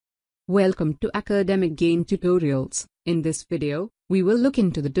Welcome to Academic Gain Tutorials. In this video, we will look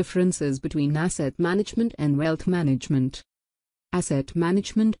into the differences between asset management and wealth management. Asset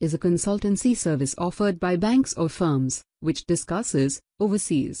management is a consultancy service offered by banks or firms, which discusses,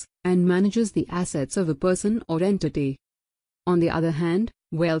 oversees, and manages the assets of a person or entity. On the other hand,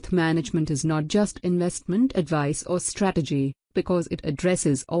 wealth management is not just investment advice or strategy, because it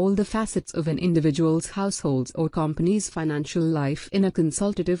addresses all the facets of an individual's, household's, or company's financial life in a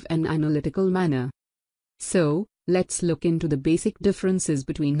consultative and analytical manner. So, let's look into the basic differences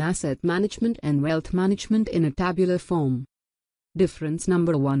between asset management and wealth management in a tabular form. Difference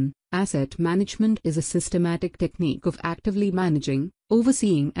number 1. Asset management is a systematic technique of actively managing,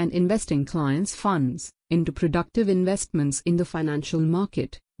 overseeing and investing clients' funds into productive investments in the financial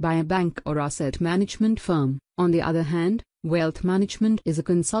market by a bank or asset management firm. On the other hand, wealth management is a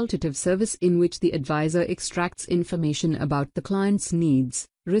consultative service in which the advisor extracts information about the client's needs,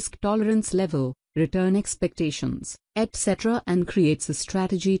 risk tolerance level, return expectations, etc., and creates a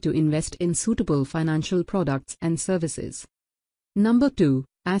strategy to invest in suitable financial products and services. Number 2.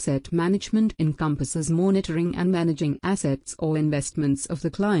 Asset management encompasses monitoring and managing assets or investments of the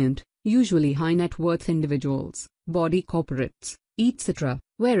client, usually high net worth individuals, body corporates, etc.,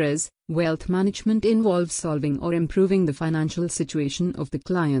 whereas wealth management involves solving or improving the financial situation of the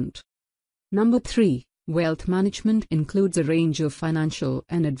client. Number 3. Wealth management includes a range of financial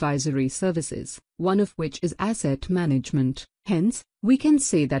and advisory services, one of which is asset management. Hence, we can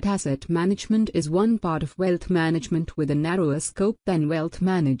say that asset management is one part of wealth management with a narrower scope than wealth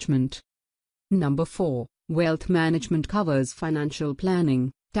management. Number 4. Wealth management covers financial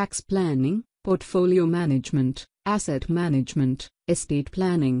planning, tax planning, portfolio management, asset management, estate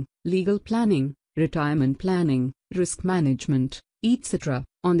planning, legal planning, retirement planning, risk management, etc.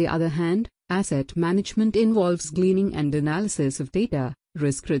 On the other hand, asset management involves gleaning and analysis of data,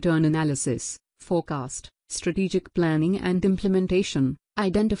 risk-return analysis, forecast, strategic planning and implementation,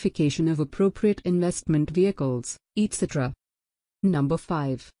 identification of appropriate investment vehicles, etc. Number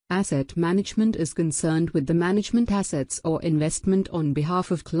 5. Asset management is concerned with the management assets or investment on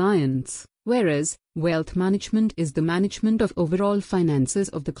behalf of clients, whereas wealth management is the management of overall finances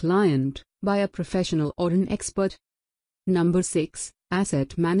of the client by a professional or an expert. Number 6.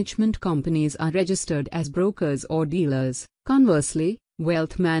 Asset management companies are registered as brokers or dealers. Conversely,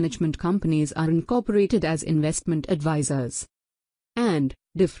 wealth management companies are incorporated as investment advisors. And,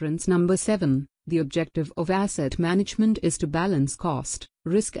 difference number 7. The objective of asset management is to balance cost,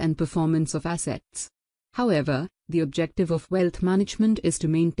 risk and performance of assets. However, the objective of wealth management is to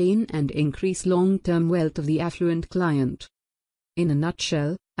maintain and increase long-term wealth of the affluent client. In a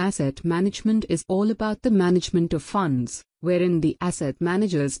nutshell, asset management is all about the management of funds, wherein the asset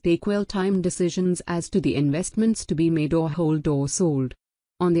managers take well-timed decisions as to the investments to be made or hold or sold.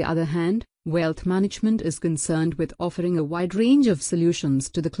 On the other hand, wealth management is concerned with offering a wide range of solutions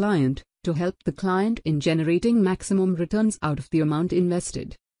to the client, to help the client in generating maximum returns out of the amount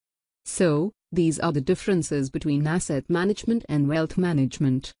invested. So, these are the differences between asset management and wealth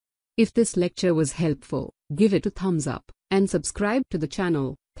management. If this lecture was helpful, give it a thumbs up and subscribe to the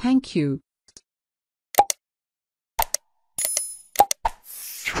channel. Thank you.